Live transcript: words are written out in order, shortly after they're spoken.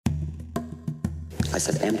I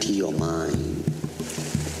said, empty your mind.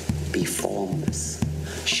 Be formless,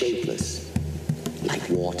 shapeless, like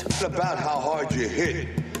water. It's about how hard you hit.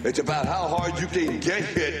 It's about how hard you can get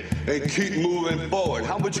hit and keep moving forward.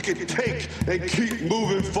 How much you can take and keep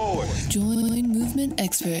moving forward. Join movement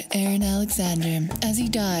expert Aaron Alexander as he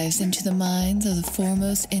dives into the minds of the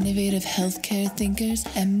foremost innovative healthcare thinkers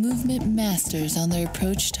and movement masters on their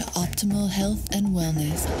approach to optimal health and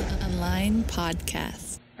wellness. Align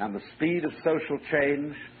Podcast. And the speed of social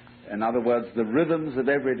change, in other words, the rhythms of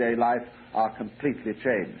everyday life, are completely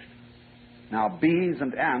changed. Now, bees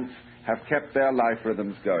and ants have kept their life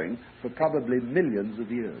rhythms going for probably millions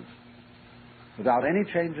of years without any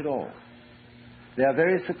change at all. They are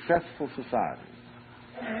very successful societies,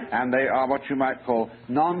 and they are what you might call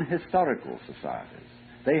non-historical societies.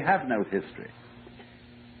 They have no history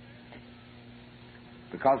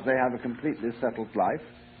because they have a completely settled life,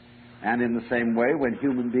 and in the same way, when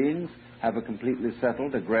human beings have a completely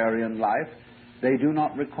settled agrarian life, they do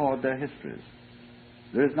not record their histories.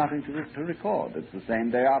 There is nothing to record. It's the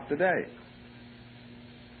same day after day.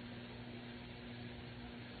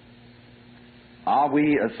 Are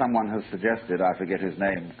we, as someone has suggested, I forget his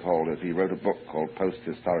name, he wrote a book called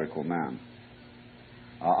Post-Historical Man,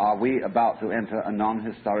 are we about to enter a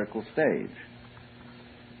non-historical stage?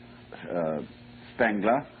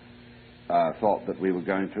 Spengler thought that we were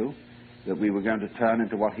going to turn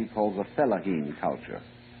into what he calls a fellahin culture,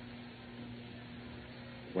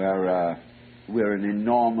 where we're an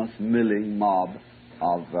enormous milling mob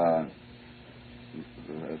of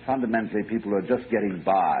fundamentally people who are just getting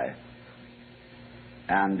by,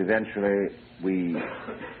 and eventually we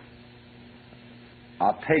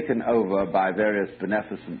are taken over by various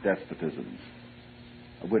beneficent despotisms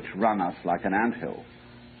which run us like an anthill,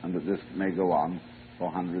 and that this may go on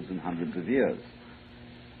for hundreds and hundreds of years.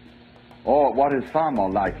 Or what is far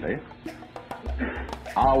more likely,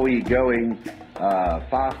 are we going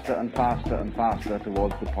faster and faster and faster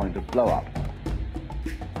towards the point of blow-up,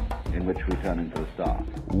 in which we turn into a star?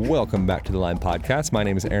 Welcome back to the Align Podcast. My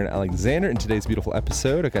name is Aaron Alexander. In today's beautiful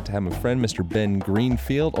episode, I got to have my friend, Mr. Ben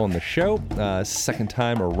Greenfield, on the show. Second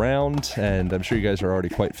time around, and I'm sure you guys are already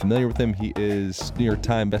quite familiar with him. He is New York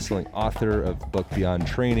Times bestselling author of the book Beyond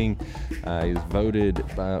Training. He's voted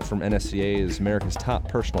from NSCA as America's top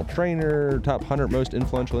personal trainer, top 100 most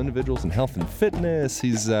influential individuals in health and fitness.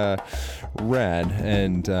 He's rad,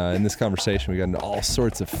 and in this conversation, we got into all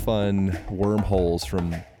sorts of fun wormholes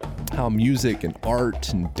from how music and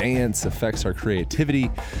art and dance affects our creativity,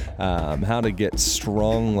 how to get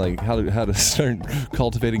strong, like how to start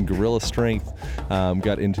cultivating gorilla strength.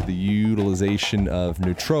 Got into the utilization of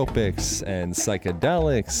nootropics and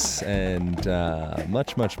psychedelics and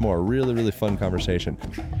much, much more. Really, really fun conversation.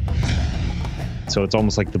 So it's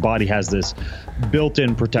almost like the body has this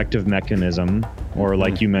built-in protective mechanism, or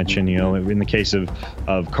like you mentioned, in the case of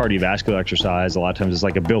cardiovascular exercise, a lot of times it's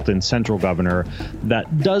like a built-in central governor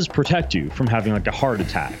that does protect you from having like a heart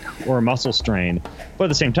attack or a muscle strain, but at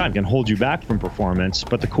the same time can hold you back from performance.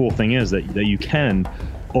 But the cool thing is that you can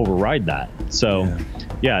override that. So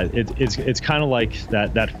it's kind of like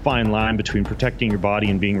that fine line between protecting your body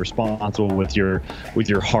and being responsible with your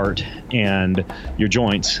heart and your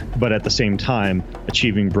joints, but at the same time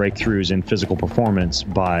achieving breakthroughs in physical performance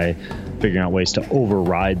by figuring out ways to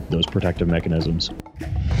override those protective mechanisms.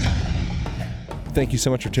 Thank you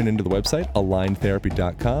so much for tuning into the website,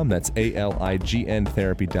 aligntherapy.com. That's ALIGN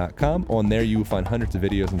therapy.com. On there, you will find hundreds of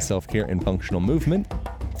videos on self-care and functional movement.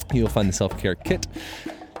 You'll find the self-care kit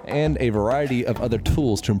and a variety of other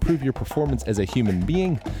tools to improve your performance as a human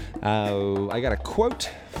being. I got a quote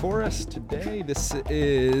for us today. This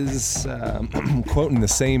is quoting the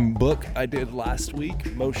same book I did last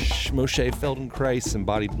week, Moshe Feldenkrais,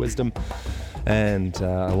 Embodied Wisdom. And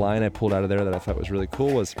a line I pulled out of there that I thought was really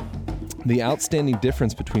cool was, "The outstanding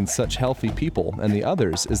difference between such healthy people and the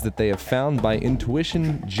others is that they have found by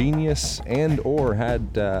intuition, genius, and or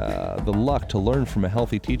had the luck to learn from a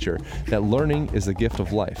healthy teacher that learning is a gift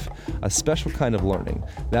of life, a special kind of learning,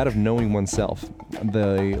 that of knowing oneself.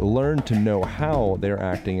 They learn to know how they're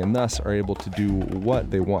acting and thus are able to do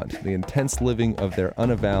what they want, the intense living of their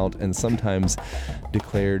unavowed and sometimes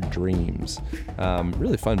declared dreams."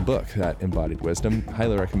 Really fun book, that Embodied Wisdom.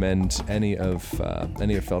 Highly recommend any of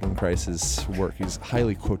Feldenkrais's work. He's a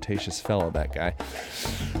highly quotacious fellow, that guy.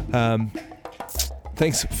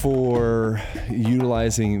 Thanks for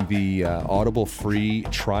utilizing the Audible free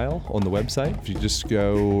trial on the website. If you just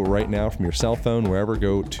go right now from your cell phone, wherever,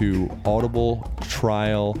 go to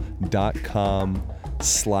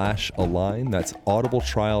audibletrial.com/align. That's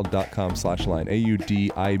audibletrial.com/align.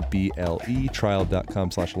 AUDIBLE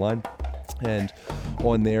trial.com/align. And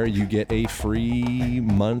on there, you get a free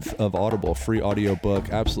month of Audible, free audiobook,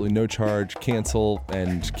 absolutely no charge. Cancel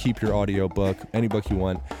and keep your audiobook, any book you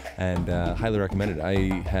want, and highly recommend it.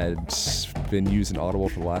 I had been using Audible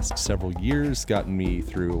for the last several years, gotten me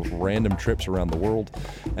through random trips around the world,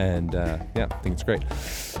 and yeah, I think it's great.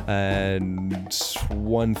 And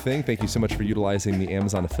one thing, thank you so much for utilizing the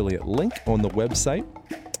Amazon affiliate link on the website.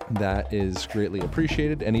 That is greatly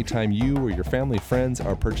appreciated. Anytime you or your family, friends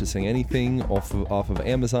are purchasing anything off of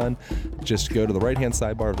Amazon, just go to the right-hand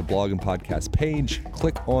sidebar of the blog and podcast page,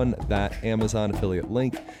 click on that Amazon affiliate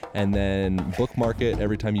link, and then bookmark it.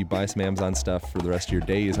 Every time you buy some Amazon stuff for the rest of your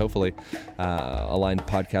days, hopefully, Aligned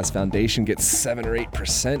Podcast Foundation gets 7 or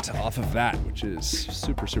 8% off of that, which is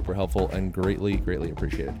super, super helpful and greatly, greatly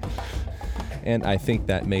appreciated. And I think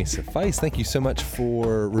that may suffice. Thank you so much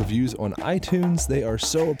for reviews on iTunes. They are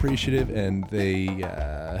so appreciative, and they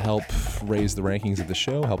help raise the rankings of the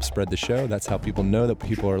show, help spread the show. That's how people know that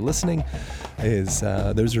people are listening, is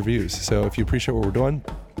those reviews. So if you appreciate what we're doing,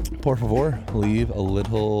 por favor, leave a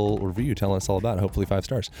little review telling us all about it, hopefully 5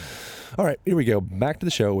 stars. All right, here we go. Back to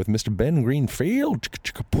the show with Mr. Ben Greenfield.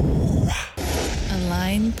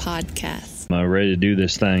 Align Podcast. I'm ready to do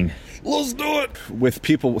this thing. Let's do it. With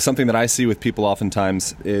people, something that I see with people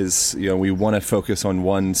oftentimes is, we want to focus on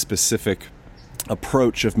one specific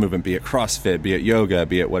approach of movement, be it CrossFit, be it yoga,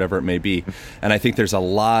 be it whatever it may be. And I think there's a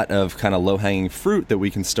lot of kind of low-hanging fruit that we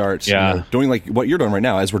can start doing, like what you're doing right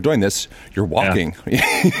now. As we're doing this, you're walking.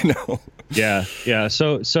 Yeah.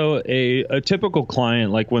 So a typical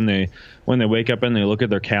client, like when they wake up and they look at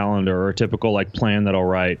their calendar, or a typical like plan that I'll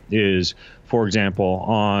write is, for example,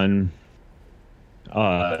 on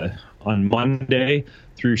Monday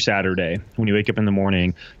through Saturday, when you wake up in the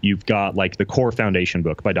morning, you've got like the Core Foundation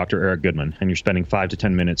book by Dr. Eric Goodman, and you're spending 5 to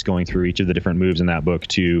 10 minutes going through each of the different moves in that book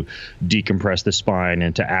to decompress the spine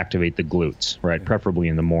and to activate the glutes, right? Preferably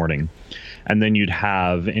in the morning. And then you'd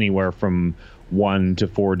have anywhere from 1 to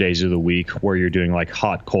 4 days of the week where you're doing like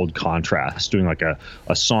hot cold contrast, doing like a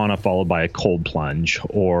sauna followed by a cold plunge,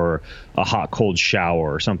 or a hot cold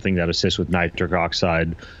shower, or something that assists with nitric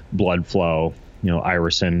oxide blood flow,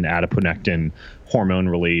 irisin, adiponectin, hormone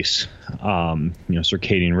release,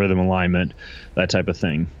 circadian rhythm alignment, that type of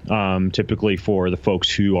thing. Typically for the folks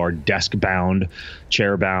who are desk bound,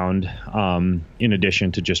 chair bound, in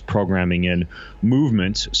addition to just programming in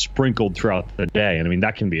movements sprinkled throughout the day. And I mean,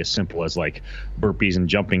 that can be as simple as like burpees and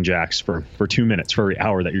jumping jacks for 2 minutes for every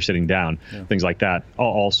hour that you're sitting down, things like that. I'll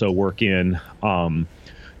also work in,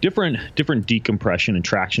 different decompression and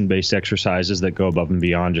traction-based exercises that go above and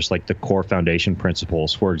beyond just like the core foundation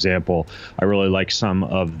principles. For example, I really like some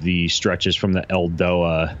of the stretches from the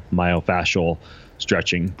Eldoa myofascial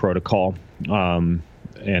stretching protocol. And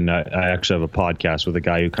I actually have a podcast with a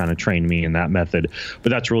guy who kind of trained me in that method. But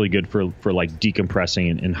that's really good for like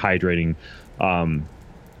decompressing and hydrating,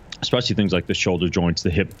 especially things like the shoulder joints, the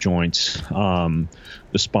hip joints, the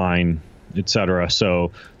spine, etc.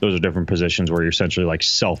 So those are different positions where you're essentially like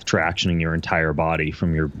self-tractioning your entire body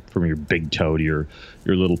from your big toe to your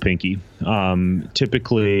little pinky.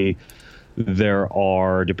 Typically, there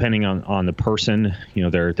are, depending on the person,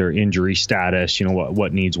 their injury status,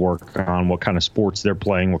 what needs work on, what kind of sports they're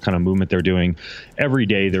playing, what kind of movement they're doing. Every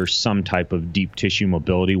day there's some type of deep tissue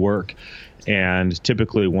mobility work. And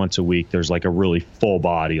typically once a week, there's like a really full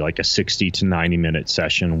body, like a 60 to 90 minute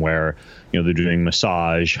session where, they're doing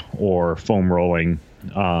massage or foam rolling.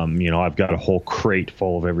 I've got a whole crate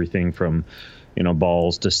full of everything from,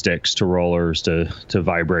 balls to sticks to rollers to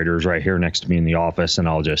vibrators right here next to me in the office. And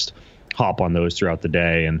I'll just hop on those throughout the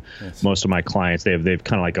day. And most of my clients, they've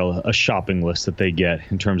kind of like a shopping list that they get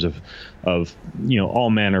in terms of all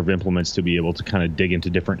manner of implements to be able to kind of dig into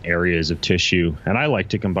different areas of tissue. And I like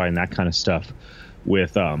to combine that kind of stuff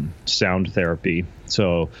with sound therapy.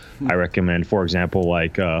 So I recommend, for example,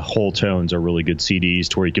 like Whole Tones are really good CDs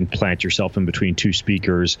to where you can plant yourself in between 2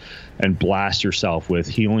 speakers and blast yourself with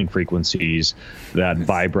healing frequencies that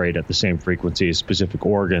vibrate at the same frequency as specific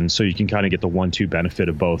organs. So you can kind of get the 1-2 benefit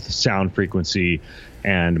of both sound frequency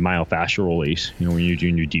and myofascial release, when you're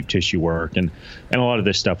doing your deep tissue work. And a lot of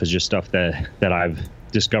this stuff is just stuff that I've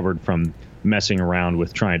discovered from messing around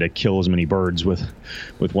with trying to kill as many birds with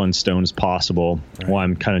one stone as possible while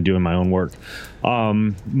I'm kind of doing my own work.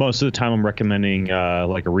 Most of the time I'm recommending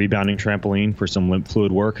like a rebounding trampoline for some lymph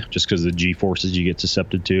fluid work, just because the G forces you get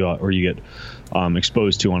susceptible to or you get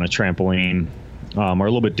exposed to on a trampoline are a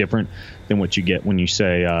little bit different than what you get when you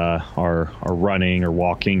say are running or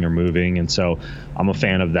walking or moving. And so I'm a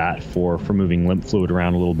fan of that for moving lymph fluid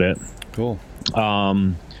around a little bit. Cool.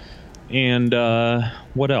 And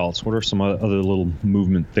what else? What are some other little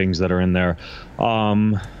movement things that are in there?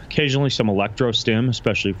 occasionally some electrostim,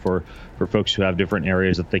 especially for folks who have different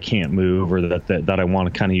areas that they can't move or that I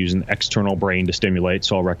want to kind of use an external brain to stimulate.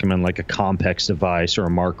 So I'll recommend like a Compex device or a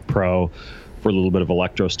Mark Pro for a little bit of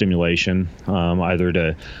electrostimulation, either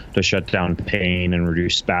to shut down pain and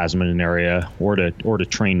reduce spasm in an area, or to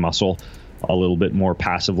train muscle a little bit more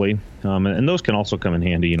passively. And those can also come in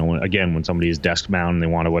handy, when somebody is desk bound and they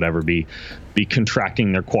want to be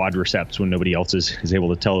contracting their quadriceps when nobody else is able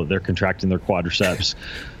to tell that they're contracting their quadriceps.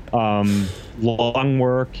 Lung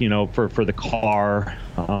work, for the car,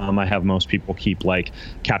 I have most people keep like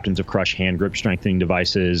Captains of Crush hand grip strengthening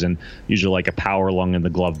devices, and usually like a power lung in the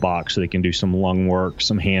glove box so they can do some lung work,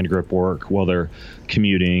 some hand grip work while they're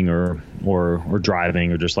commuting or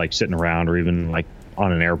driving, or just like sitting around, or even like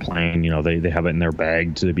on an airplane. They have it in their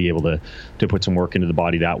bag to be able to put some work into the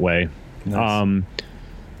body that way. Nice.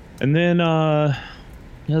 And then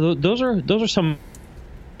those are some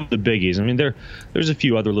the biggies. I mean, there's a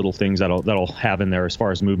few other little things that'll have in there as far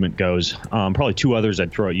as movement goes. Probably two others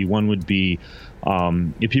I'd throw at you. One would be,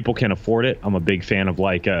 if people can afford it, I'm a big fan of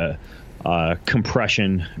like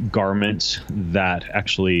compression garments that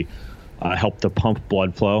actually help to pump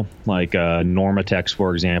blood flow, like Normatex,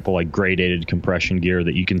 for example, like gradated compression gear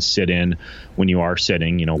that you can sit in when you are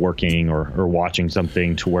sitting, working or watching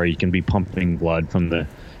something, to where you can be pumping blood from the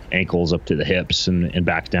ankles up to the hips and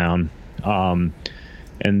back down.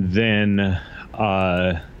 And then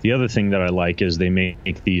the other thing that I like is they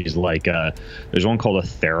make these like there's one called a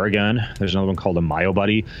Theragun, there's another one called a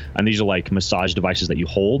MyoBuddy, and these are like massage devices that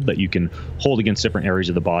you can hold against different areas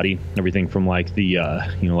of the body, everything from like the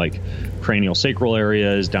like cranial sacral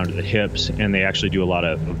areas down to the hips, and they actually do a lot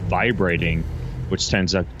of vibrating, which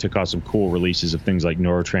tends to cause some cool releases of things like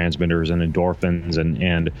neurotransmitters and endorphins,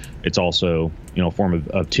 and it's also a form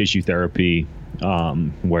of tissue therapy,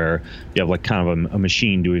 where you have like kind of a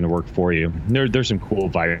machine doing the work for you. There's some cool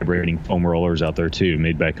vibrating foam rollers out there too,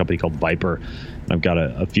 made by a company called Viper. I've got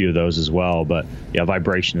a few of those as well, but yeah,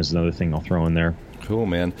 vibration is another thing I'll throw in there. Cool,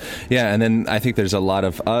 man. Yeah, and then I think there's a lot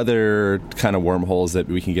of other kind of wormholes that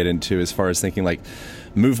we can get into as far as thinking like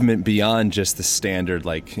movement beyond just the standard,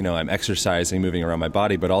 like, I'm exercising, moving around my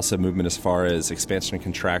body, but also movement as far as expansion and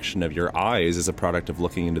contraction of your eyes as a product of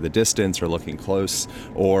looking into the distance or looking close,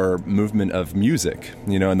 or movement of music,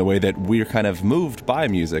 and the way that we're kind of moved by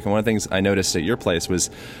music. And one of the things I noticed at your place was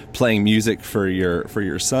playing music for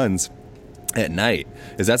your sons at night.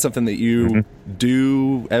 Is that something that you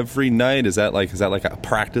do every night? Is that like a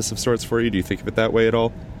practice of sorts for you? Do you think of it that way at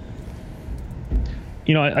all?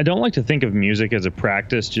 I don't like to think of music as a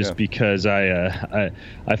practice, just because I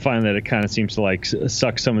find that it kind of seems to like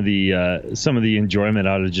suck some of the enjoyment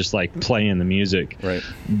out of just like playing the music. Right.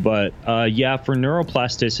 But for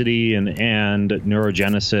neuroplasticity and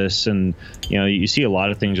neurogenesis, and you see a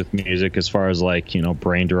lot of things with music as far as like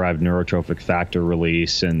brain-derived neurotrophic factor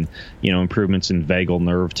release, and improvements in vagal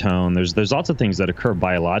nerve tone. There's lots of things that occur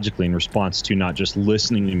biologically in response to not just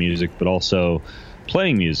listening to music, but also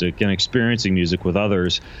playing music and experiencing music with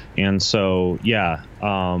others. And so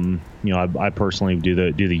I personally do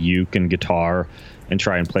the uke and guitar and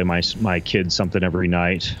try and play my kids something every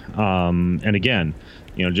night. And again,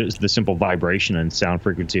 just the simple vibration and sound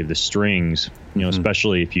frequency of the strings,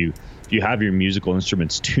 especially if you have your musical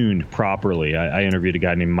instruments tuned properly. I interviewed a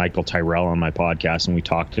guy named Michael Tyrell on my podcast, and we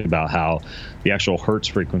talked about how the actual hertz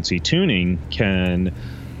frequency tuning can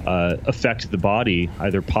affect the body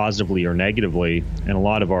either positively or negatively. And a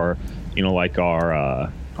lot of our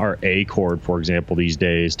A chord, for example, these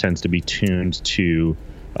days tends to be tuned to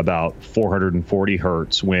about 440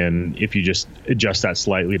 hertz, when if you just adjust that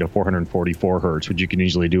slightly to 444 hertz, which you can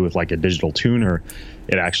easily do with like a digital tuner,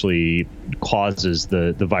 it actually causes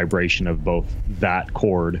the vibration of both that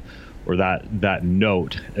chord or that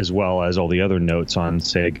note, as well as all the other notes on,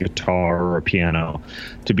 say, a guitar or a piano,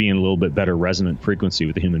 to be in a little bit better resonant frequency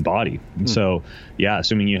with the human body. And so,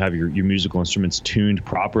 assuming you have your musical instruments tuned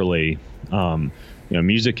properly,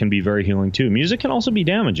 music can be very healing too. Music can also be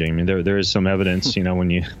damaging. I mean, there is some evidence, when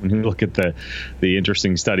you look at the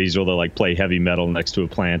interesting studies where they'll like play heavy metal next to a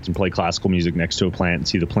plant and play classical music next to a plant and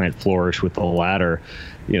see the plant flourish with the latter.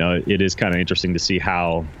 It is kind of interesting to see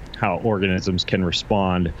how organisms can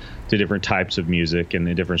respond to different types of music and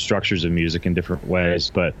the different structures of music in different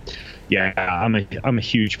ways. But I'm a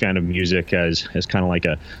huge fan of music as kind of like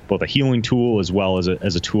both a healing tool as well as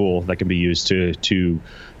a tool that can be used to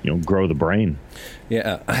grow the brain.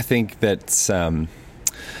 Yeah, I think that's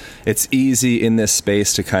it's easy in this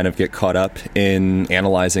space to kind of get caught up in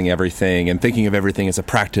analyzing everything and thinking of everything as a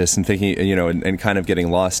practice and thinking, and kind of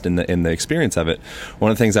getting lost in the experience of it.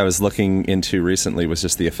 One of the things I was looking into recently was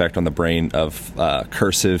just the effect on the brain of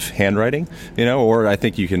cursive handwriting, or I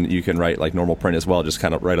think you can write like normal print as well, just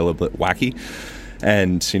kind of write a little bit wacky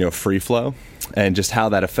and, free flow, and just how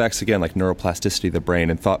that affects, again, like neuroplasticity of the brain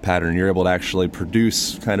and thought pattern. You're able to actually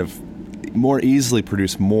more easily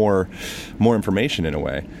produce more information in a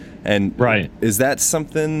way. And right. Is that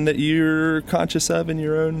something that you're conscious of in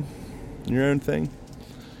your own thing?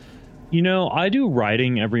 I do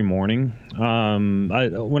writing every morning.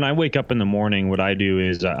 When I wake up in the morning, what I do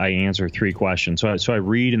is I answer 3 questions. So I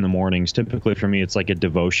read in the mornings. Typically for me, it's like a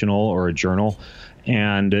devotional or a journal.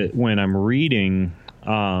 And when I'm reading,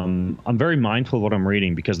 I'm very mindful of what I'm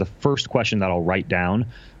reading, because the first question that I'll write down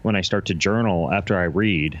when I start to journal after I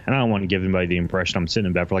read, and I don't want to give anybody the impression I'm sitting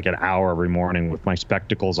in bed for like an hour every morning with my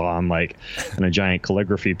spectacles on, like, and a giant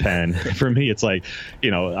calligraphy pen. For me, it's like,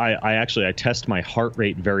 I test my heart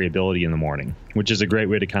rate variability in the morning, which is a great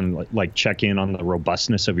way to kind of like check in on the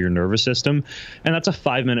robustness of your nervous system. And that's a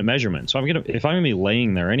 5-minute measurement. So if I'm gonna be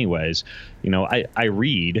laying there anyways, I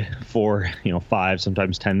read for, 5,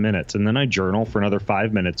 sometimes 10 minutes, and then I journal for another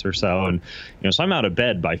 5 minutes or so. And, so I'm out of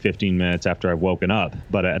bed by 15 minutes after I've woken up.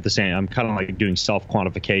 But at the same, I'm kind of like doing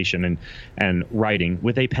self-quantification and writing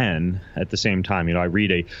with a pen at the same time. I read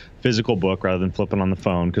a physical book rather than flipping on the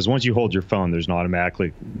phone, because once you hold your phone, there's an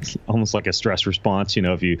automatically almost like a stress response.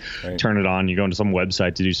 If you turn it on, you go into some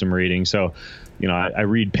website to do some reading. So, I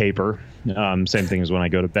read paper. Same thing as when I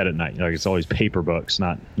go to bed at night. It's always paper books,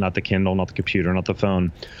 not the Kindle, not the computer, not the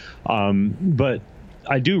phone. But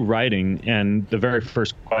I do writing, and the very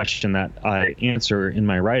first question that I answer in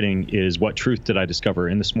my writing is, what truth did I discover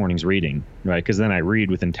in this morning's reading, right? Because then I read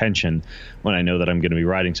with intention when I know that I'm going to be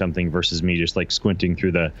writing something, versus me just like squinting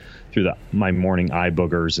through my morning eye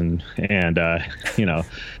boogers and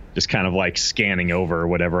just kind of like scanning over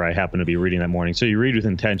whatever I happen to be reading that morning. So you read with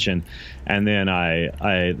intention, and then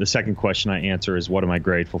the second question I answer is, what am I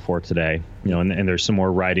grateful for today? And there's some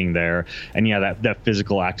more writing there. And that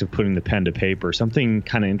physical act of putting the pen to paper, something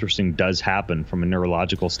kind of interesting does happen from a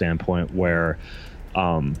neurological standpoint, where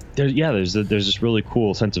there's this really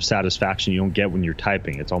cool sense of satisfaction you don't get when you're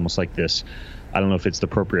typing. It's almost like this, I don't know if it's the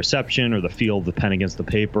proprioception or the feel of the pen against the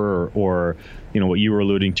paper, or what you were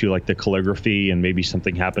alluding to, like the calligraphy, and maybe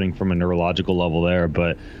something happening from a neurological level there.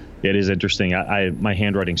 But it is interesting. My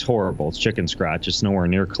handwriting's horrible. It's chicken scratch. It's nowhere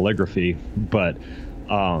near calligraphy. But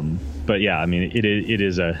yeah, I mean, it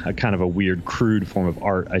is a kind of a weird, crude form of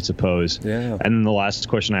art, I suppose. Yeah. And then the last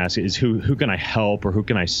question I ask is, who can I help, or who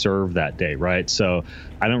can I serve that day, right? So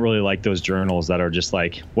I don't really like those journals that are just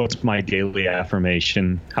like, what's my daily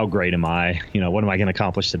affirmation? How great am I? What am I going to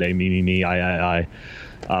accomplish today? Me, I.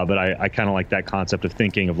 But I kind of like that concept of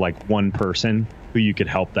thinking of like one person who you could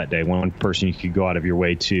help that day, one person you could go out of your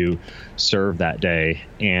way to serve that day,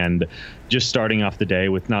 and just starting off the day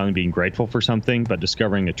with not only being grateful for something, but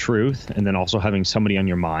discovering a truth, and then also having somebody on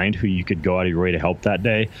your mind who you could go out of your way to help that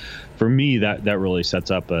day. For me, that really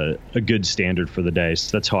sets up a good standard for the day.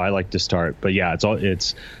 So that's how I like to start. But yeah,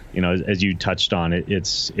 it's as you touched on it,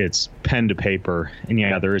 it's pen to paper, and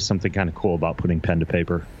yeah, there is something kind of cool about putting pen to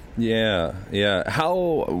paper. Yeah.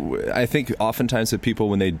 How I think oftentimes with people,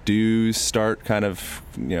 when they do start kind of,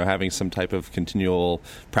 having some type of continual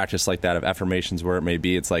practice like that of affirmations, where it may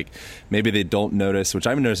be, it's like maybe they don't notice, which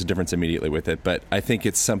I've noticed a difference immediately with it, but I think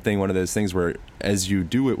it's one of those things where as you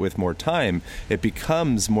do it with more time, it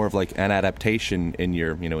becomes more of like an adaptation in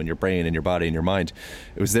your, in your brain, in your body, in your mind.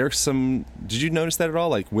 Did you notice that at all?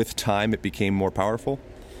 Like with time, it became more powerful?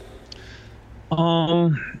 I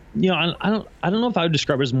don't know if I would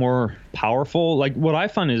describe it as more powerful. Like what I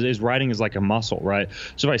find is writing is like a muscle, right?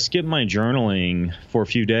 So if I skip my journaling for a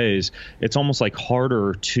few days, it's almost like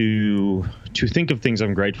harder to think of things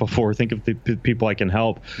I'm grateful for, think of the people I can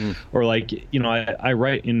help, or like, I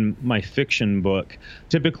write in my fiction book,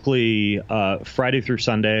 typically Friday through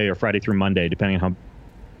Sunday or Friday through Monday, depending on how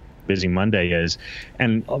busy Monday is.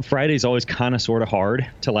 And Friday's always kind of sort of hard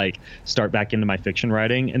to like start back into my fiction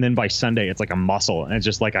writing. And then by Sunday, it's like a muscle. And it's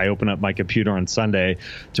just like I open up my computer on Sunday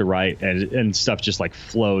to write, and stuff just like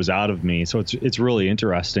flows out of me. So it's really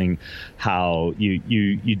interesting how you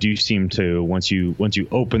do seem to, once you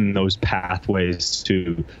open those pathways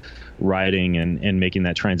to writing and making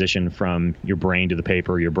that transition from your brain to the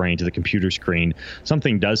paper, your brain to the computer screen,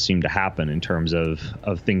 something does seem to happen in terms of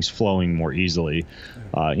things flowing more easily.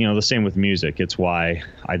 The same with music. It's why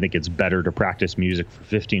I think it's better to practice music for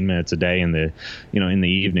 15 minutes a day in the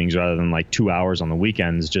evenings rather than like 2 hours on the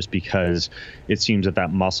weekends, just because it seems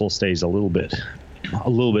that muscle stays a little bit a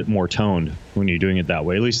little bit more toned when you're doing it that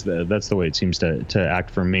way. At least that's the way it seems to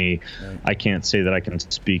act for me. Right. I can't say that I can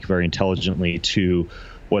speak very intelligently to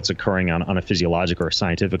what's occurring on a physiological or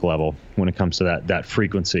scientific level when it comes to that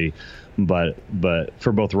frequency. But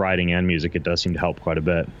for both writing and music, it does seem to help quite a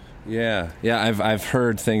bit. Yeah. I've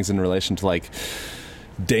heard things in relation to like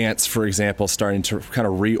dance, for example, starting to kind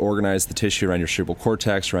of reorganize the tissue around your cerebral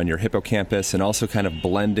cortex, around your hippocampus, and also kind of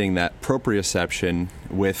blending that proprioception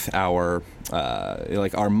with our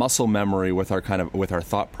like our muscle memory with our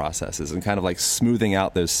thought processes, and kind of like smoothing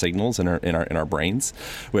out those signals in our brains,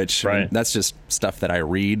 which right. I mean, that's just stuff that I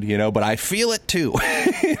read, but I feel it too.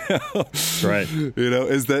 Right.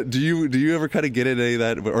 Is that, do you ever kind of get into any of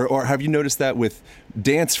that, or have you noticed that with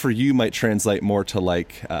dance for you might translate more to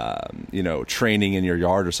like training in your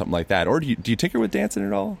yard or something like that, or do you tinker with dancing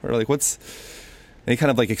at all, or like what's any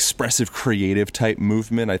kind of like expressive creative type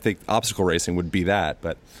movement? I think obstacle racing would be that,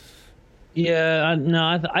 but yeah,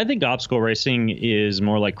 no, I think obstacle racing is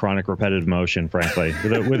more like chronic repetitive motion, frankly,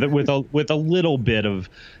 with a little bit of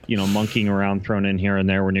monkeying around thrown in here and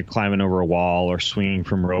there when you're climbing over a wall or swinging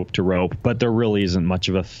from rope to rope. But there really isn't much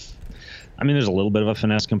of there's a little bit of a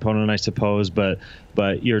finesse component, I suppose, but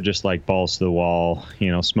you're just like balls to the wall,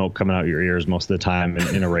 smoke coming out your ears most of the time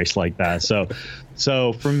in a race like that.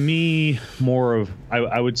 So for me,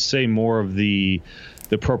 I would say more of the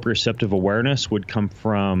proprioceptive awareness would come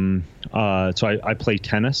from, so I play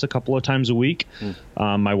tennis a couple of times a week.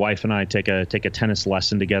 My wife and I take a tennis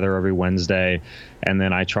lesson together every Wednesday, and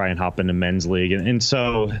then I try and hop into men's league. And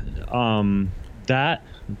so that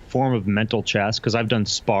form of mental chess, because I've done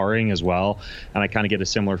sparring as well, and I kind of get a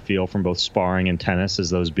similar feel from both sparring and tennis as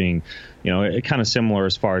those being, kind of similar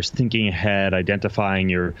as far as thinking ahead, identifying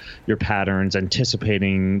your patterns,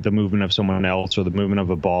 anticipating the movement of someone else or the movement of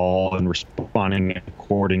a ball and responding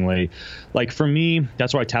accordingly. Like for me,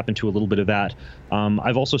 that's where I tap into a little bit of that.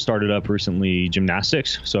 I've also started up recently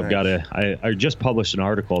gymnastics. So I've got I just published an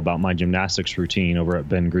article about my gymnastics routine over at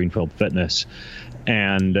Ben Greenfield Fitness.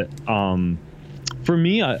 And for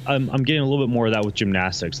me, I'm getting a little bit more of that with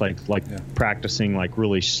gymnastics, like practicing like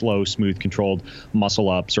really slow, smooth, controlled muscle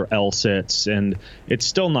ups or L-sits. And it's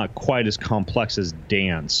still not quite as complex as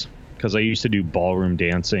dance, because I used to do ballroom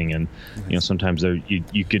dancing, and sometimes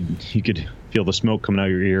you could feel the smoke coming out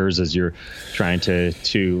of your ears as you're trying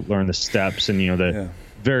to learn the steps, and the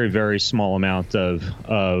very, very small amount of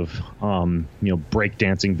break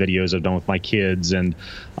dancing videos I've done with my kids. And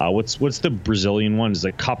what's the Brazilian one? Is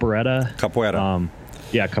it capoeira? Capoeira.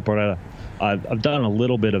 Capoeira. I've done a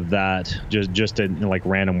little bit of that just in like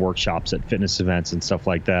random workshops at fitness events and stuff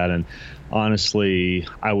like that. And honestly,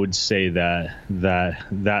 I would say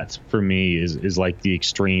that for me is like the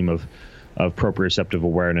extreme of proprioceptive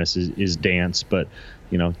awareness is dance. But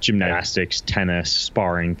gymnastics, tennis,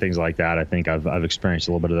 sparring, things like that, I think I've experienced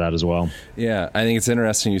a little bit of that as well. Yeah, I think it's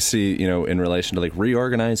interesting. You see, in relation to like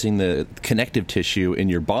reorganizing the connective tissue in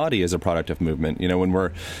your body as a product of movement.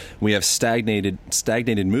 When we have stagnated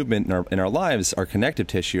movement in our lives, our connective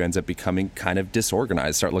tissue ends up becoming kind of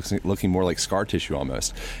disorganized, start looking more like scar tissue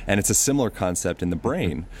almost. And it's a similar concept in the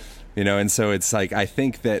brain. And so it's like, I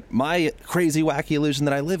think that my crazy, wacky illusion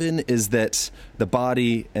that I live in is that the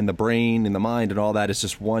body and the brain and the mind and all that is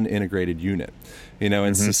just one integrated unit,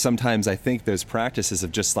 and so sometimes I think those practices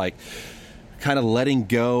of just like kind of letting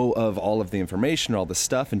go of all of the information, all the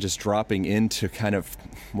stuff, and just dropping into kind of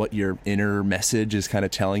what your inner message is kind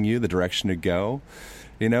of telling you, the direction to go,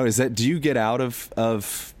 is that, do you get out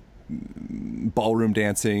of ballroom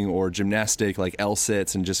dancing or gymnastic, like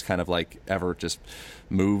L-sits, and just kind of like ever just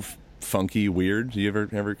move funky, weird? Do you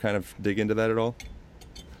ever kind of dig into that at all?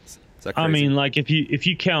 Is that crazy? I mean, like if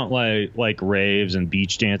you count like raves and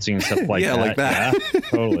beach dancing and stuff like like that. Yeah,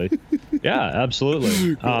 totally. Yeah,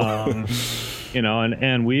 absolutely.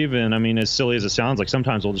 And we even, I mean, as silly as it sounds, like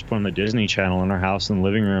sometimes we'll just put on the Disney Channel in our house in the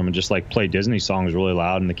living room and just like play Disney songs really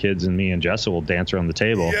loud, and the kids and me and Jessa will dance around the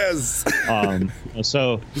table. Yes.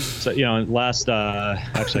 So last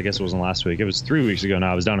actually, I guess it wasn't last week. It was 3 weeks ago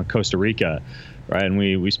now. I was down in Costa Rica, right, and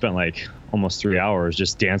we spent like almost 3 hours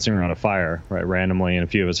just dancing around a fire, right, randomly, and a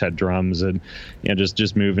few of us had drums, and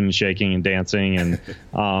just moving and shaking and dancing, and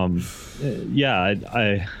I'm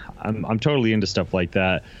totally into stuff like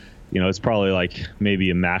that. It's probably like maybe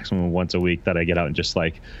a maximum of once a week that I get out and just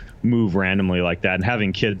like move randomly like that. And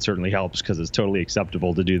having kids certainly helps, because it's totally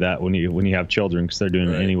acceptable to do that when you have children, because they're doing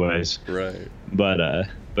it anyways. Right. But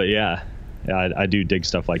yeah, I do dig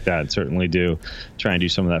stuff like that. Certainly do try and do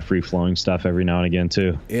some of that free flowing stuff every now and again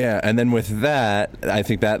too. Yeah. And then with that, I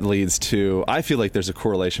think that leads to, I feel like there's a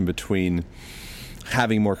correlation between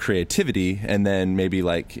having more creativity, and then maybe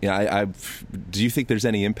like, you know, do you think there's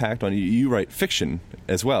any impact on you? You write fiction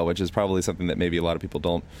as well, which is probably something that maybe a lot of people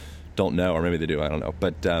don't know, or maybe they do, I don't know.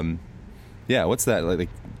 But yeah, what's that like?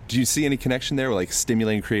 Do you see any connection there with like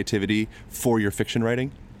stimulating creativity for your fiction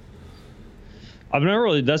writing? I've never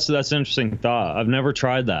really, that's an interesting thought. I've never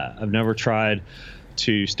tried that. I've never tried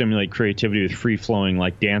to stimulate creativity with free-flowing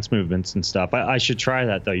like dance movements and stuff. I should try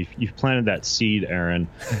that though. You've planted that seed, Aaron.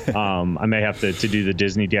 I may have to do the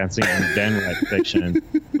Disney dancing and then write fiction.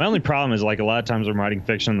 My only problem is like a lot of times I'm writing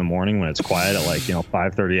fiction in the morning when it's quiet at like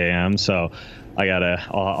 5:30 a.m. So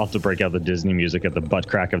I'll have to break out the Disney music at the butt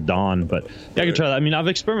crack of dawn. But yeah, I could try that. I mean, I've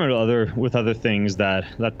experimented with other things that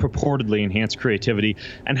purportedly enhance creativity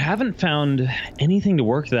and haven't found anything to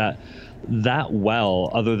work that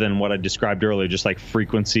well other than what I described earlier, just like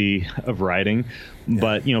frequency of writing.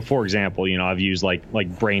 But for example, I've used like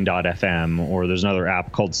Brain.fm, or there's another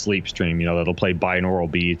app called Sleepstream, that'll play binaural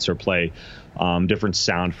beats or play different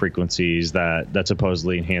sound frequencies that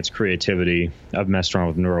supposedly enhance creativity. I've messed around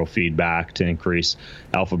with neurofeedback to increase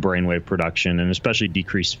alpha brainwave production and especially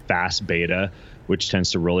decrease fast beta, which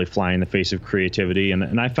tends to really fly in the face of creativity.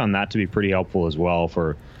 And I found that to be pretty helpful as well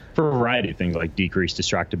for a variety of things like decreased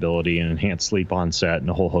distractibility and enhanced sleep onset and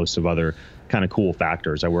a whole host of other kind of cool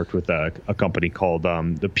factors. I worked with a company called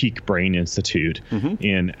the Peak Brain Institute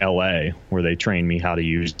in LA, where they trained me how to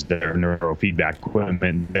use their neurofeedback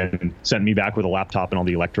equipment and sent me back with a laptop and all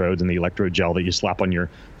the electrodes and the electrode gel that you slap on your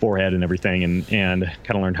forehead and everything, and kind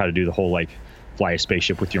of learned how to do the whole like fly a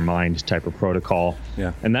spaceship with your mind type of protocol.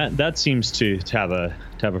 Yeah. And that seems to have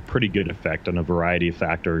a pretty good effect on a variety of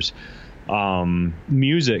factors.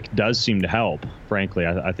 Music does seem to help. Frankly,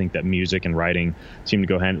 I think that music and writing seem to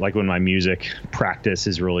go hand. Like when my music practice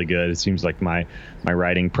is really good, it seems like my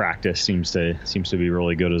writing practice seems to be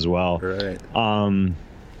really good as well. Right.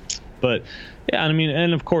 But yeah, I mean,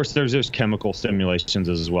 and of course there's chemical stimulations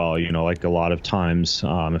as well. Like a lot of times,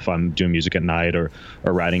 if I'm doing music at night or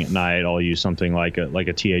writing at night, I'll use something like a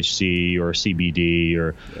THC or a CBD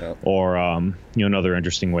or another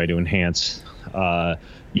interesting way to enhance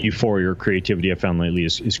euphoria or creativity I found lately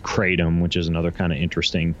is kratom, which is another kind of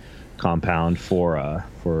interesting compound for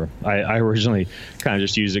I originally kind of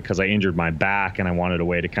just used it because I injured my back and I wanted a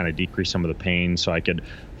way to kind of decrease some of the pain so I could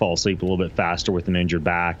fall asleep a little bit faster with an injured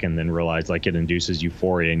back, and then realized like it induces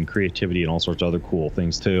euphoria and creativity and all sorts of other cool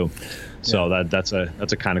things too. So that's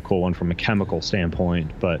a kind of cool one from a chemical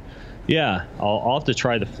standpoint. But yeah, I'll have to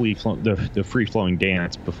try the free-flowing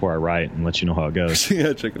dance before I write and let you know how it goes.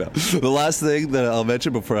 Yeah, check it out. The last thing that I'll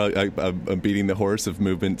mention before I'm beating the horse of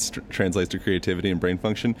movement translates to creativity and brain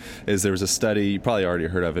function is there was a study, you probably already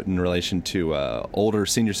heard of it, in relation to older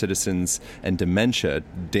senior citizens and dementia,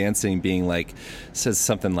 dancing being says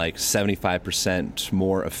something like 75%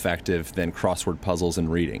 more effective than crossword puzzles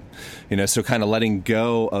and reading. So kind of letting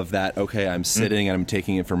go of that, okay, I'm sitting and I'm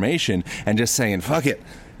taking information and just saying, fuck it.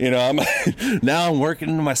 Now I'm working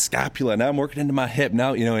into my scapula. Now I'm working into my hip.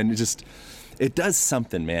 Now, and it does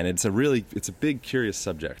something, man. It's a big, curious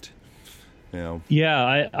subject.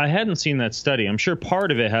 Yeah, I hadn't seen that study. I'm sure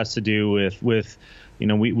part of it has to do with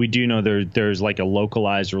we do know there's like a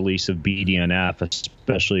localized release of BDNF,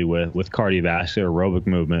 especially with cardiovascular aerobic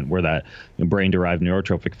movement, where that brain-derived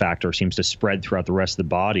neurotrophic factor seems to spread throughout the rest of the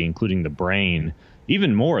body, including the brain,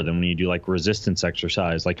 even more than when you do like resistance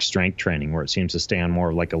exercise, like strength training, where it seems to stay on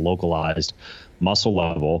more of like a localized muscle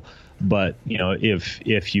level. But,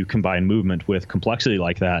 if you combine movement with complexity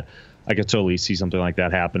like that, I could totally see something like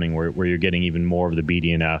that happening where you're getting even more of the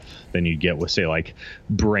BDNF than you get with, say, like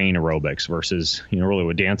brain aerobics versus, really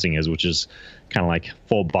what dancing is, which is kind of like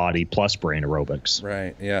full body plus brain aerobics.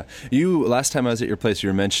 Right. Yeah. Last time I was at your place, you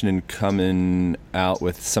were mentioning coming out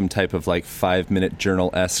with some type of like 5-minute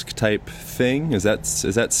journal-esque type thing. Is that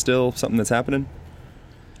still something that's happening?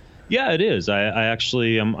 Yeah, it is. I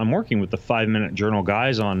actually I'm working with the 5-minute journal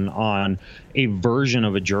guys on a version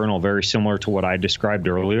of a journal very similar to what I described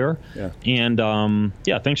earlier. Yeah. And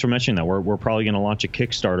thanks for mentioning that. We're probably going to launch a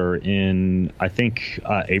Kickstarter in, I think,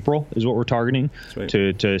 April is what we're targeting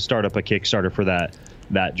to start up a Kickstarter for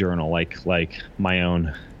that journal, like my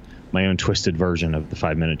own twisted version of the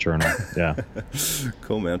 5-minute journal. Yeah.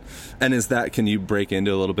 Cool, man. And can you break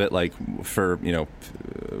into a little bit like for,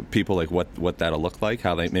 people like what that'll look like,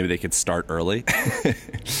 how maybe they could start early?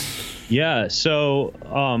 Yeah. So,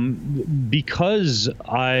 because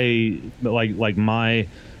I like my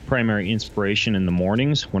primary inspiration in the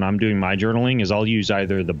mornings when I'm doing my journaling is I'll use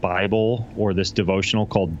either the Bible or this devotional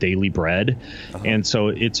called Daily Bread. And so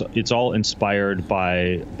it's all inspired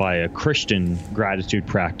by a Christian gratitude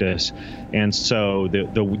practice. And so the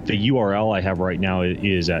URL I have right now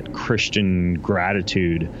is at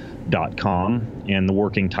christiangratitude.com, and the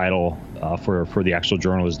working title for the actual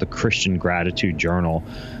journal is the Christian Gratitude Journal,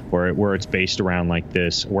 where it's based around like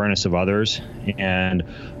this awareness of others and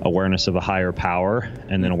awareness of a higher power,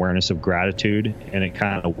 and then awareness of gratitude, and it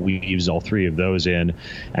kind of weaves all three of those in.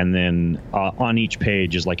 And then on each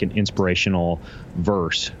page is like an inspirational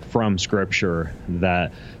verse from Scripture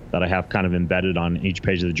that I have kind of embedded on each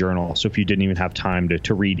page of the journal. So if you didn't even have time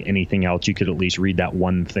to read anything else, you could at least read that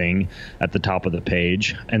one thing at the top of the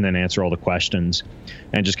page and then answer all the questions,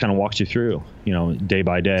 and just kind of walks you through, day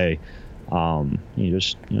by day. You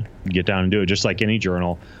just get down and do it just like any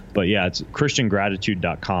journal. But yeah, it's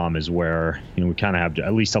christiangratitude.com is where we kind of have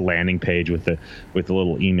at least a landing page with a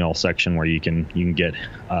little email section where you can get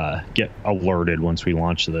alerted once we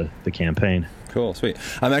launch the campaign. Cool, sweet.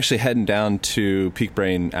 I'm actually heading down to Peak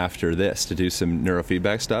Brain after this to do some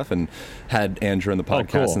neurofeedback stuff, and had Andrew on the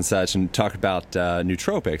podcast and such, and talk about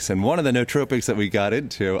nootropics. And one of the nootropics that we got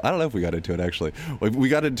into, I don't know if we got into it actually. We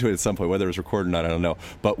got into it at some point, whether it was recorded or not, I don't know,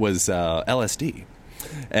 but was LSD.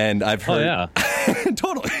 And I've heard,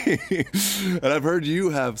 totally. And I've heard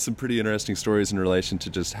you have some pretty interesting stories in relation to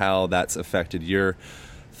just how that's affected your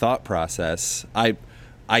thought process.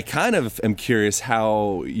 I kind of am curious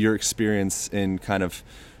how your experience in kind of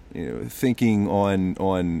thinking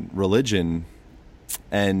on religion,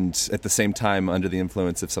 and at the same time under the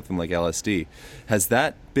influence of something like LSD, has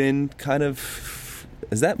that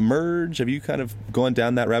merged? Have you kind of gone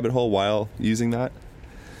down that rabbit hole while using that?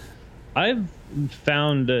 I've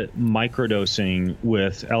found microdosing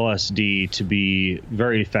with LSD to be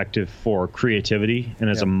very effective for creativity and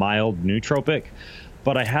as a mild nootropic.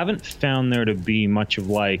 But I haven't found there to be much of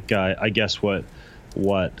like, I guess what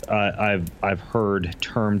I've heard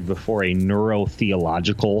termed before a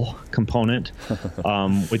neurotheological component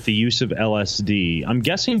with the use of LSD. I'm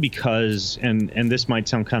guessing because, and this might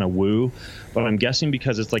sound kind of woo, but I'm guessing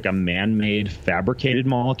because it's like a man-made fabricated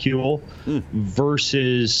molecule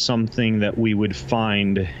versus something that we would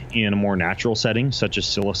find in a more natural setting, such as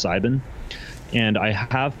psilocybin. And I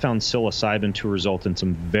have found psilocybin to result in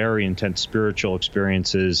some very intense spiritual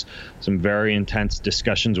experiences, some very intense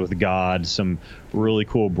discussions with God, some really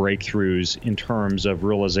cool breakthroughs in terms of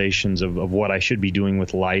realizations of what I should be doing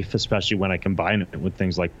with life, especially when I combine it with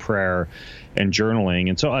things like prayer and journaling.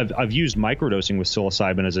 And so I've used microdosing with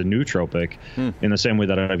psilocybin as a nootropic in the same way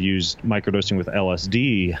that I've used microdosing with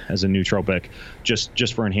LSD as a nootropic,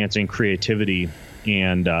 just for enhancing creativity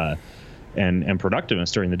and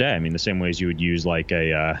productiveness during the day. I mean, the same way as you would use like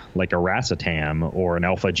a racetam or an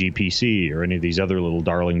alpha GPC or any of these other little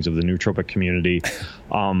darlings of the nootropic community.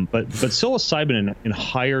 But psilocybin in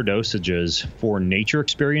higher dosages for nature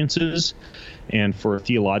experiences and for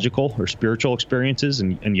theological or spiritual experiences,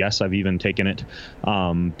 and yes, I've even taken it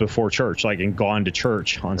before church, and gone to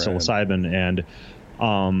church on psilocybin. And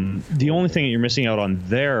the only thing that you're missing out on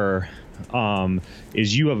there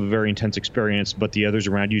is you have a very intense experience, but the others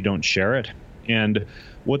around you don't share it. And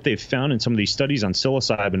what they've found in some of these studies on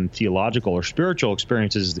psilocybin theological or spiritual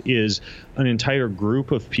experiences is an entire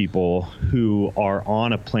group of people who are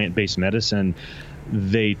on a plant-based medicine.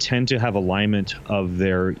 They tend to have alignment of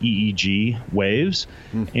their EEG waves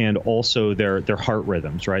and also their heart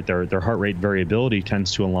rhythms, right? Their heart rate variability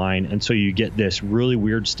tends to align. And so you get this really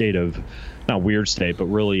weird state of, not weird state, but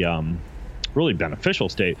really beneficial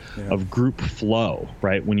state of group flow,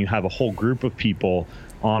 right? When you have a whole group of people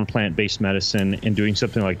on plant-based medicine and doing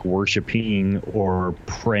something like worshiping or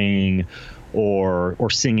praying or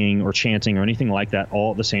singing or chanting or anything like that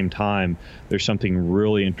all at the same time, there's something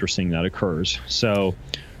really interesting that occurs. So,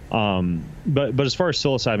 but as far as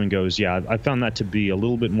psilocybin goes, I found that to be a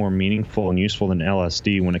little bit more meaningful and useful than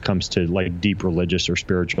LSD when it comes to like deep religious or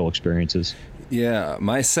spiritual experiences. Yeah,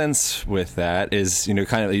 my sense with that is,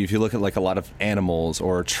 kind of if you look at like a lot of animals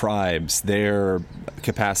or tribes, their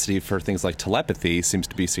capacity for things like telepathy seems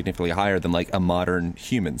to be significantly higher than like a modern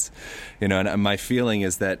humans. And my feeling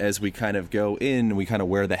is that as we kind of go in, we kind of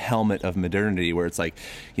wear the helmet of modernity where it's like,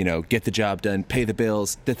 get the job done, pay the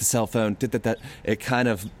bills, get the cell phone, that.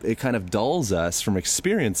 It kind of dulls us from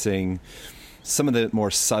experiencing some of the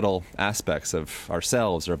more subtle aspects of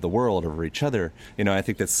ourselves or of the world or each other. I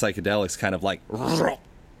think that psychedelics kind of like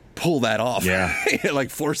pull that off. Yeah. It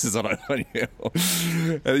like forces it on you.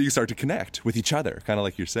 And you start to connect with each other, kind of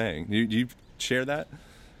like you're saying. Do you share that?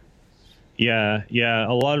 Yeah.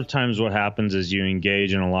 A lot of times what happens is you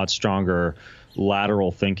engage in a lot stronger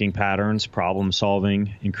lateral thinking patterns, problem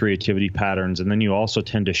solving, and creativity patterns. And then you also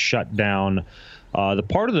tend to shut down the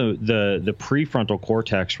part of the prefrontal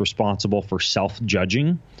cortex responsible for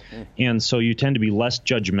self-judging. And so you tend to be less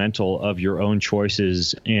judgmental of your own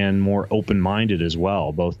choices and more open-minded as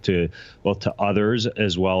well, both to others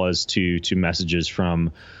as well as to messages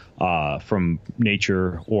from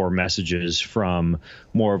nature or messages from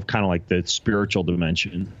more of kind of like the spiritual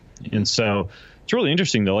dimension. And so it's really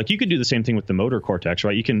interesting though. Like you could do the same thing with the motor cortex,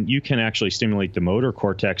 right? You can actually stimulate the motor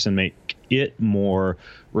cortex and make it more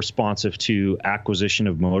responsive to acquisition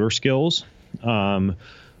of motor skills,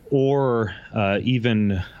 or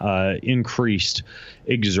even increased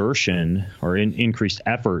exertion or increased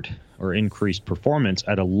effort or increased performance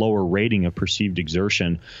at a lower rating of perceived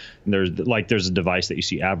exertion. And there's a device that you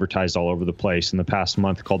see advertised all over the place in the past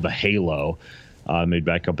month called the Halo, made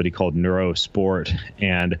by a company called Neurosport,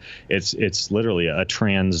 and it's literally a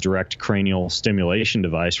transdirect cranial stimulation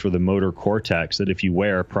device for the motor cortex that if you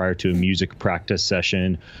wear prior to a music practice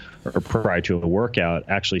session or prior to a workout,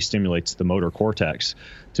 actually stimulates the motor cortex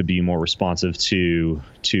to be more responsive to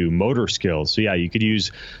motor skills. So yeah, you could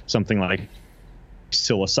use something like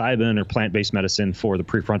psilocybin or plant-based medicine for the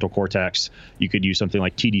prefrontal cortex. You could use something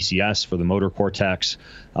like TDCS for the motor cortex.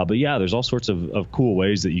 But yeah, there's all sorts of cool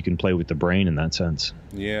ways that you can play with the brain in that sense.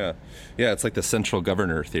 Yeah. It's like the central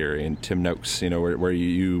governor theory in Tim Noakes, where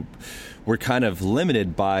we're kind of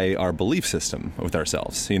limited by our belief system with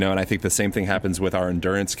ourselves, and I think the same thing happens with our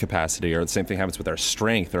endurance capacity, or the same thing happens with our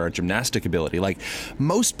strength or our gymnastic ability. Like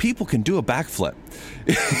most people can do a backflip.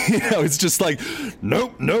 It's just like,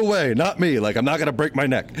 nope, no way, not me. Like I'm not going to break my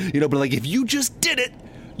neck, but like if you just did it,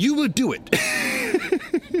 you would do it.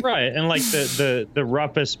 Right. And like the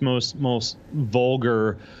roughest, most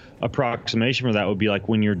vulgar approximation for that would be like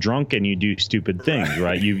when you're drunk and you do stupid things,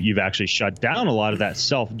 right? You've actually shut down a lot of that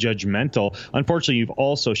self-judgmental. Unfortunately, you've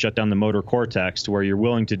also shut down the motor cortex to where you're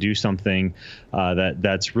willing to do something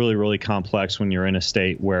that's really, really complex when you're in a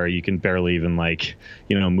state where you can barely even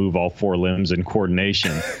move all four limbs in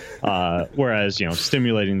coordination. Whereas,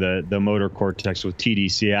 stimulating the motor cortex with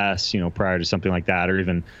TDCS, prior to something like that, or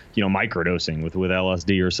even, microdosing with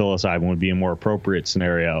LSD or psilocybin would be a more appropriate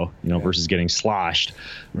scenario, versus getting sloshed.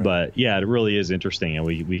 Right. But yeah, it really is interesting, and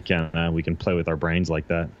we can play with our brains like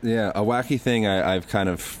that. Yeah, a wacky thing I've kind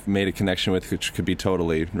of made a connection with, which could be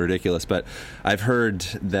totally ridiculous, but I've heard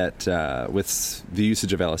that with the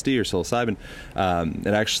usage of LSD or psilocybin,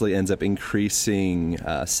 it actually ends up increasing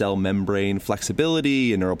cell membrane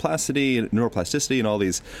flexibility and neuroplasticity and all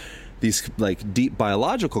these like deep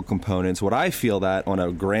biological components. What I feel that on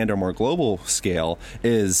a grander, more global scale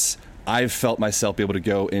is I've felt myself be able to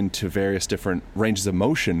go into various different ranges of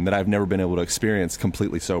motion that I've never been able to experience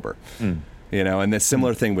completely sober. And this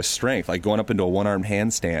similar thing with strength, like going up into a one-armed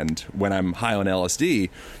handstand when I'm high on LSD,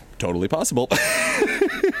 totally possible.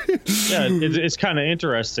 Yeah, it's kind of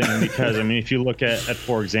interesting because, if you look at,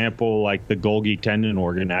 for example, like the Golgi tendon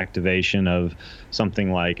organ activation of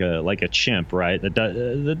something like a chimp, right,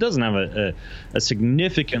 that doesn't have a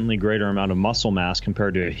significantly greater amount of muscle mass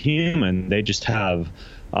compared to a human. They just have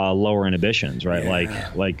lower inhibitions, right?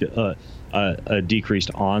 Yeah. A decreased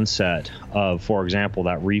onset of, for example,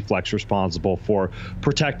 that reflex responsible for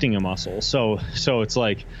protecting a muscle. So it's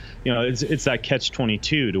like, it's that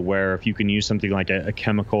catch-22 to where if you can use something like a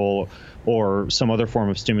chemical or some other form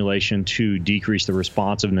of stimulation to decrease the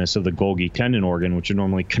responsiveness of the Golgi tendon organ, which would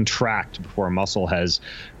normally contract before a muscle has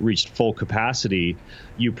reached full capacity,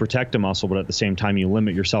 you protect a muscle, but at the same time you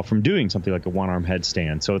limit yourself from doing something like a one-arm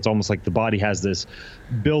headstand. So it's almost like the body has this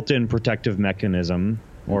built-in protective mechanism,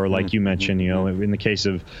 or like you mentioned, in the case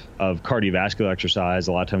of cardiovascular exercise,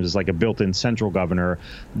 a lot of times it's like a built-in central governor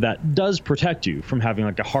that does protect you from having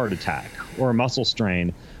like a heart attack or a muscle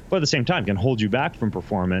strain, but at the same time can hold you back from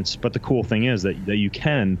performance. But the cool thing is that you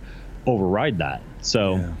can override that.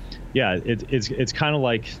 So yeah, it's kind of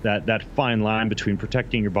like that fine line between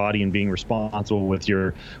protecting your body and being responsible with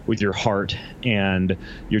your heart and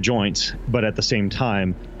your joints, but at the same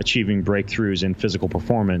time achieving breakthroughs in physical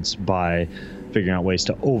performance by figuring out ways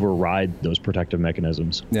to override those protective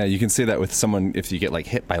mechanisms. Yeah, you can see that with someone, if you get like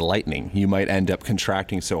hit by lightning, you might end up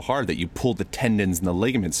contracting so hard that you pull the tendons and the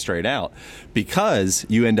ligaments straight out because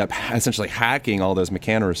you end up essentially hacking all those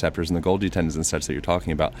mechanoreceptors and the Golgi tendons and such that you're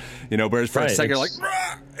talking about. Whereas for a second you're like,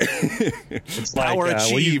 it's power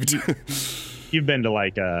achieved. You've been to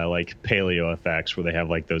like Paleo FX where they have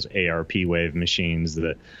like those ARP wave machines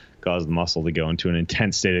that cause the muscle to go into an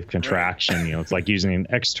intense state of contraction. It's like using an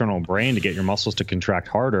external brain to get your muscles to contract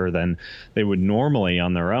harder than they would normally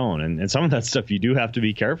on their own. And some of that stuff you do have to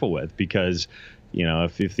be careful with because You know,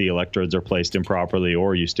 if the electrodes are placed improperly,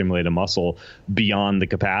 or you stimulate a muscle beyond the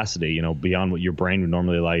capacity, you know, beyond what your brain would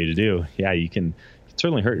normally allow you to do, yeah, you can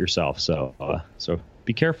certainly hurt yourself. So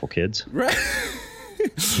be careful, kids. Right.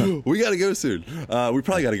 We got to go soon. We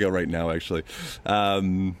probably got to go right now, actually.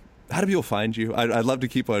 How do people find you? I'd love to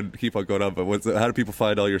keep on going on, but how do people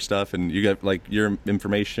find all your stuff? And you get like your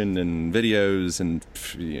information and videos and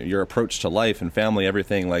your approach to life and family,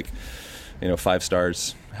 everything, like, you know, 5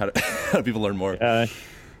 stars. How do people learn more? I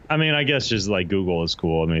mean, I guess just like Google is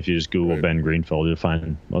cool. I mean, if you just Google Ben Greenfield, you'll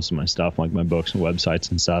find most of my stuff, like my books and websites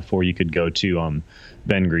and stuff. Or you could go to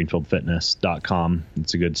bengreenfieldfitness.com.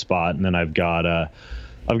 It's a good spot. And then I've got a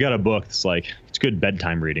book that's like, it's good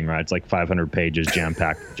bedtime reading, right? It's like 500 pages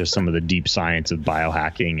jam-packed, just some of the deep science of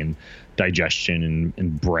biohacking and digestion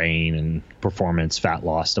and brain and performance, fat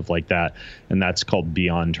loss, stuff like that. And that's called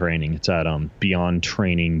Beyond Training. It's at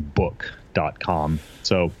beyondtrainingbook.com.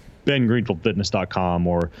 So bengreenfieldfitness.com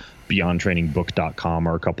or beyondtrainingbook.com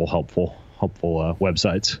are a couple helpful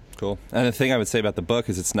websites. Cool. And the thing I would say about the book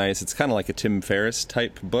is it's nice. It's kind of like a Tim Ferriss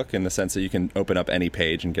type book in the sense that you can open up any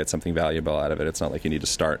page and get something valuable out of it. It's not like you need to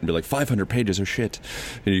start and be like 500 pages or shit.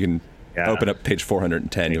 And you can open up page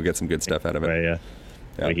 410. You'll get some good stuff out of it. Right, yeah.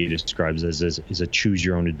 Like he describes as a choose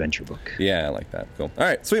your own adventure book. Yeah, I like that. Cool. All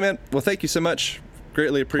right, sweet, man. Well, thank you so much.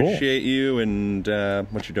 Greatly appreciate you and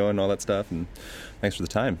what you're doing and all that stuff. And thanks for the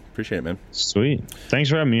time. Appreciate it, man. Sweet.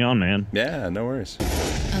 Thanks for having me on, man. Yeah, no worries.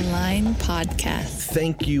 Align Podcast.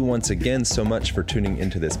 Thank you once again so much for tuning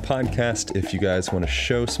into this podcast. If you guys want to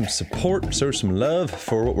show some support, show some love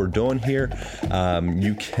for what we're doing here,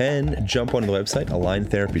 you can jump onto the website,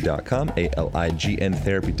 aligntherapy.com, ALIGN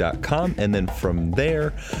therapy.com. And then from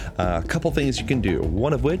there, a couple things you can do.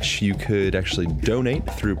 One of which you could actually donate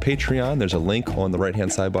through Patreon. There's a link on the right-hand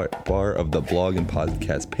sidebar of the blog and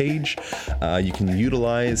podcast page. You can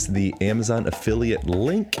utilize the Amazon affiliate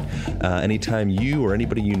link. Anytime you or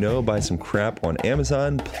anybody you know buy some crap on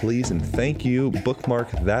Amazon, please and thank you, bookmark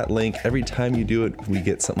that link. Every time you do it, we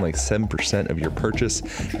get something like 7% of your purchase,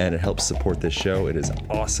 and it helps support this show. It is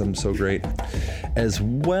awesome, so great. As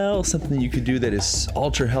well, something you could do that is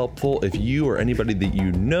ultra helpful if you or anybody that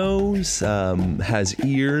you know has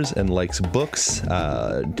ears and likes books,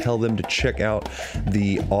 tell them to check out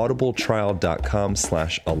the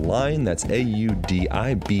audibletrial.com/align. That's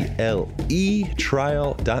AUDIBLE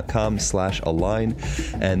trial.com/align.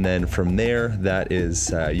 And then from there, that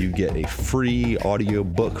is you get a free audio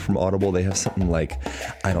book from Audible. They have something like,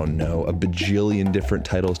 I don't know, a bajillion different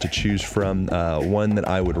titles to choose from. One that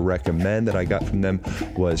I would recommend that I got from them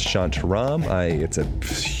was Shantaram. It's a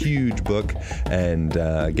huge book, and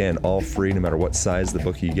again, all free no matter what size the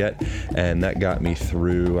book you get. And that got me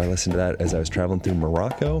through, I listened to that as I was traveling through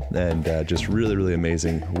Morocco, and just really, really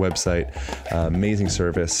amazing website, amazing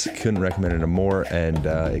service. Couldn't recommend it more, and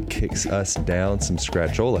it kicks us down some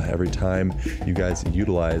scratchola every time you guys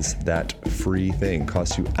utilize that free thing.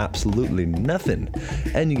 Costs you absolutely nothing,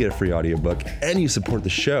 and you get a free audiobook, and you support the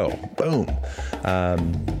show. Boom.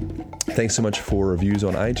 Thanks so much for reviews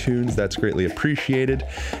on iTunes. That's greatly appreciated.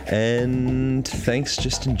 And thanks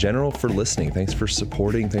just in general for listening. Thanks for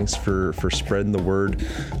supporting. Thanks for spreading the word.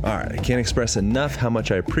 All right. I can't express enough how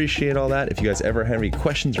much I appreciate all that. If you guys ever have any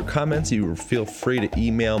questions or comments, you feel free to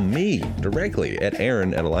email me directly at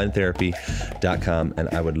aaron@aligntherapy.com, and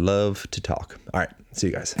I would love to talk. All right. See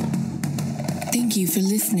you guys. Thank you for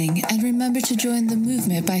listening, and remember to join the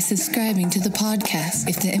movement by subscribing to the podcast.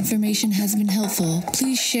 If the information has been helpful,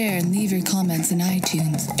 please share and leave your comments in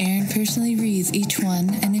iTunes. Aaron personally reads each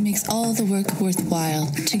one, and it makes all the work worthwhile.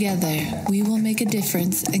 Together, we will make a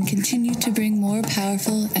difference and continue to bring more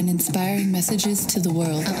powerful and inspiring messages to the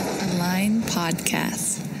world. Align Podcast.